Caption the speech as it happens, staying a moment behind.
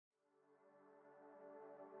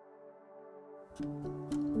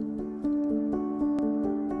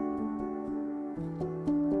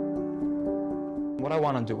What I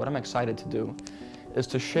want to do, what I'm excited to do, is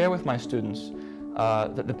to share with my students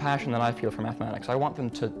the passion that I feel for mathematics. I want them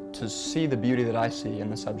to see the beauty that I see in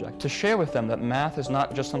the subject. To share with them that math is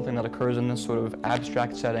not just something that occurs in this sort of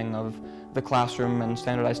abstract setting of the classroom and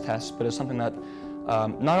standardized tests, but is something that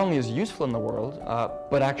not only is useful in the world,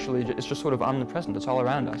 but actually it's just sort of omnipresent. It's all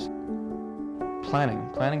around us. Planning.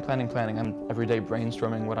 I'm every day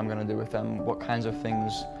brainstorming what I'm going to do with them, what kinds of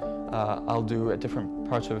things I'll do at different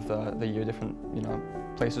parts of the year, different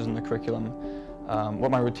places in the curriculum, what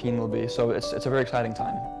my routine will be. So it's a very exciting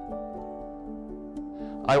time.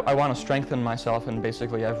 I want to strengthen myself in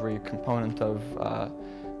basically every component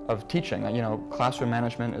of teaching. Classroom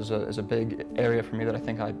management is a big area for me that I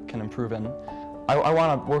think I can improve in. I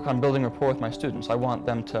want to work on building rapport with my students. I want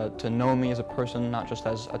them to know me as a person, not just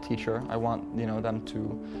as a teacher. I want them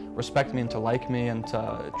to respect me and to like me and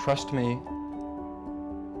to trust me.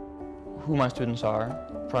 Who my students are,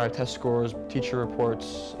 prior test scores, teacher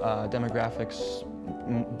reports, demographics,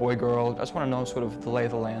 boy, girl. I just want to know sort of the lay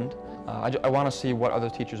of the land. I want to see what other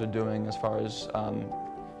teachers are doing as far as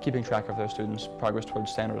keeping track of their students' progress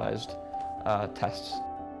towards standardized tests.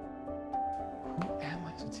 Who am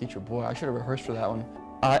I as a teacher? Boy, I should have rehearsed for that one.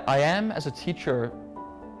 I am, as a teacher,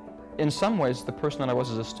 in some ways, the person that I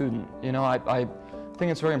was as a student. I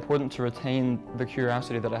think it's very important to retain the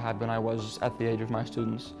curiosity that I had when I was at the age of my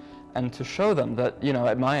students, and to show them that,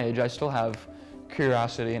 at my age, I still have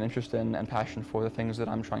curiosity and interest in and passion for the things that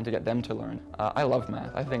I'm trying to get them to learn. I love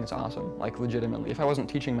math. I think it's awesome, like legitimately. If I wasn't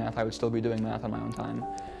teaching math, I would still be doing math on my own time.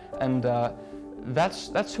 And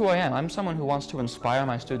that's who I am. I'm someone who wants to inspire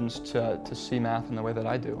my students to see math in the way that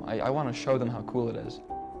I do. I want to show them how cool it is.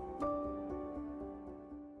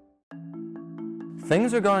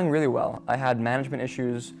 Things are going really well. I had management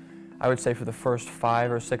issues, I would say, for the first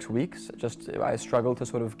 5 or 6 weeks. I struggled to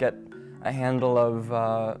sort of get a handle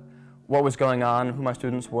of what was going on, who my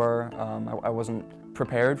students were. I wasn't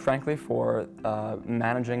prepared, frankly, for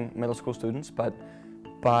managing middle school students, but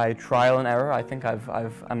by trial and error, I think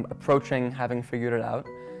I'm approaching having figured it out,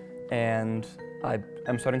 and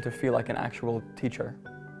I'm starting to feel like an actual teacher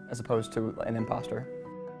as opposed to an imposter.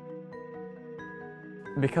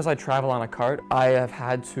 Because I travel on a cart, I have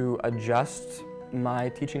had to adjust my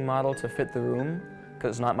teaching model to fit the room, because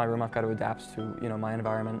it's not my room. I've got to adapt to my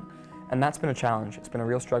environment, and that's been a challenge. It's been a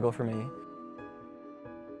real struggle for me.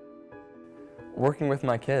 Working with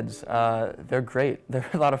my kids, they're great. They're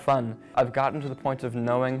a lot of fun. I've gotten to the point of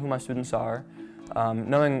knowing who my students are,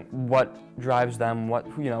 knowing what drives them,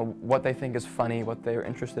 what they think is funny, what they're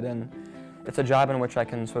interested in. It's a job in which I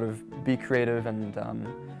can sort of be creative, and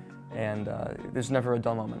there's never a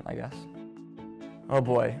dull moment, I guess. Oh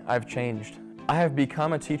boy, I've changed. I have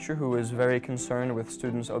become a teacher who is very concerned with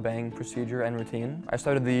students obeying procedure and routine. I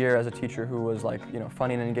started the year as a teacher who was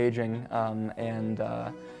funny and engaging,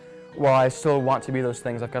 while I still want to be those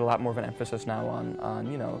things, I've got a lot more of an emphasis now on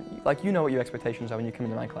what your expectations are when you come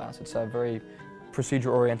into my class. It's a very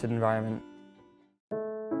procedure-oriented environment.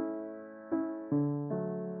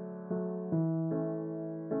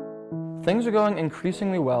 Things are going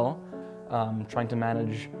increasingly well. Trying to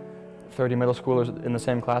manage 30 middle schoolers in the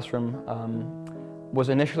same classroom was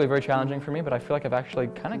initially very challenging for me, but I feel like I've actually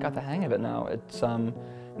kind of got the hang of it now.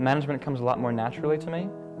 Management comes a lot more naturally to me.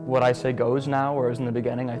 What I say goes now, whereas in the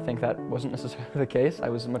beginning I think that wasn't necessarily the case. I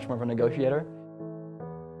was much more of a negotiator.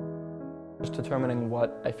 Just determining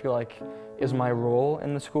what I feel like is my role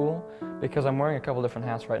in the school, because I'm wearing a couple different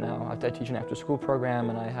hats right now. I teach an after-school program,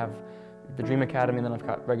 and I have the Dream Academy, and then I've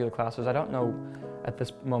got regular classes. I don't know at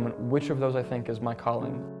this moment which of those I think is my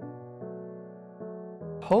calling.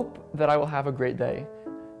 Hope that I will have a great day.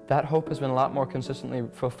 That hope has been a lot more consistently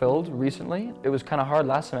fulfilled recently. It was kind of hard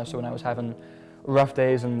last semester when I was having rough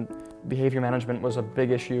days and behavior management was a big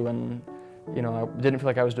issue, and I didn't feel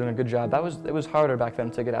like I was doing a good job. It was harder back then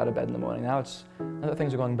to get out of bed in the morning. Now that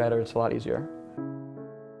things are going better, it's a lot easier.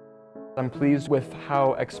 I'm pleased with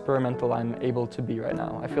how experimental I'm able to be right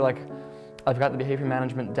now. I feel like I've got the behavior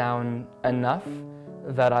management down enough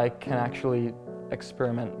that I can actually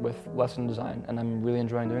experiment with lesson design, and I'm really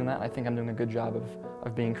enjoying doing that. I think I'm doing a good job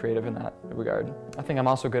of being creative in that regard. I think I'm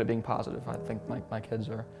also good at being positive. I think my kids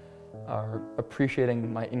are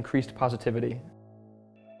appreciating my increased positivity.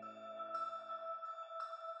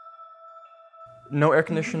 No air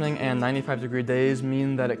conditioning and 95-degree days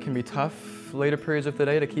mean that it can be tough later periods of the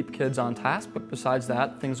day to keep kids on task, but besides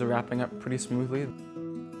that, things are wrapping up pretty smoothly.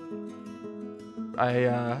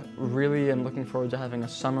 I really am looking forward to having a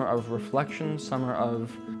summer of reflection, summer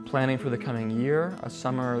of planning for the coming year, a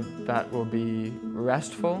summer that will be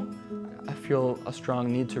restful. I feel a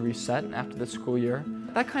strong need to reset after this school year.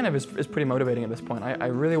 That kind of is pretty motivating at this point. I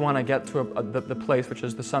really want to get to the place, which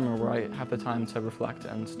is the summer, where I have the time to reflect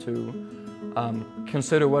and to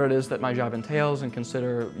consider what it is that my job entails and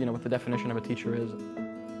consider, what the definition of a teacher is.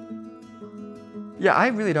 Yeah, I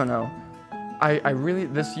really don't know.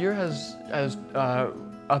 This year has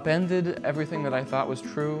upended everything that I thought was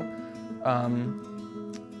true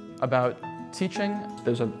about teaching.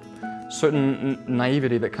 There's a certain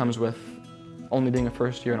naivety that comes with only being a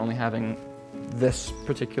first year and only having this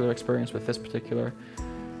particular experience with this particular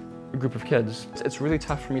group of kids. It's really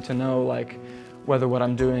tough for me to know whether what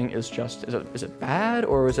I'm doing is it bad,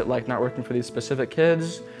 or is it not working for these specific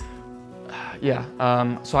kids? Yeah.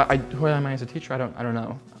 So who am I as a teacher? I don't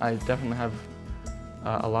know. I definitely have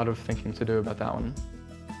a lot of thinking to do about that one.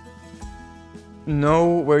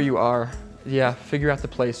 Know where you are. Yeah, figure out the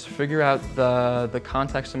place. Figure out the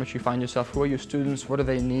context in which you find yourself. Who are your students? What do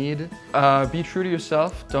they need? Be true to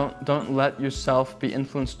yourself. Don't let yourself be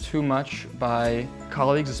influenced too much by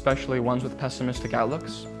colleagues, especially ones with pessimistic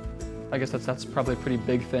outlooks. I guess that's probably a pretty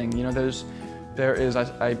big thing. There is,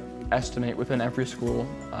 I estimate, within every school,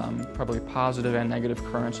 probably positive and negative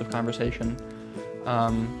currents of conversation.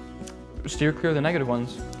 Steer clear of the negative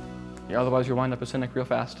ones. Otherwise you'll wind up a cynic real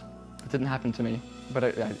fast. It didn't happen to me, but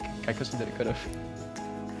I guess it could have.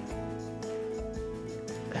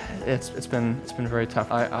 It's been very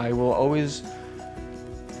tough. I will always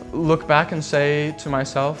look back and say to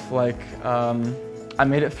myself, I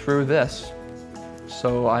made it through this,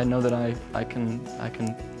 so I know that I can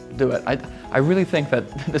do it. I really think that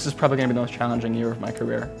this is probably going to be the most challenging year of my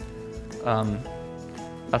career.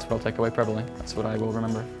 That's what I'll take away, probably. That's what I will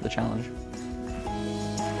remember, the challenge.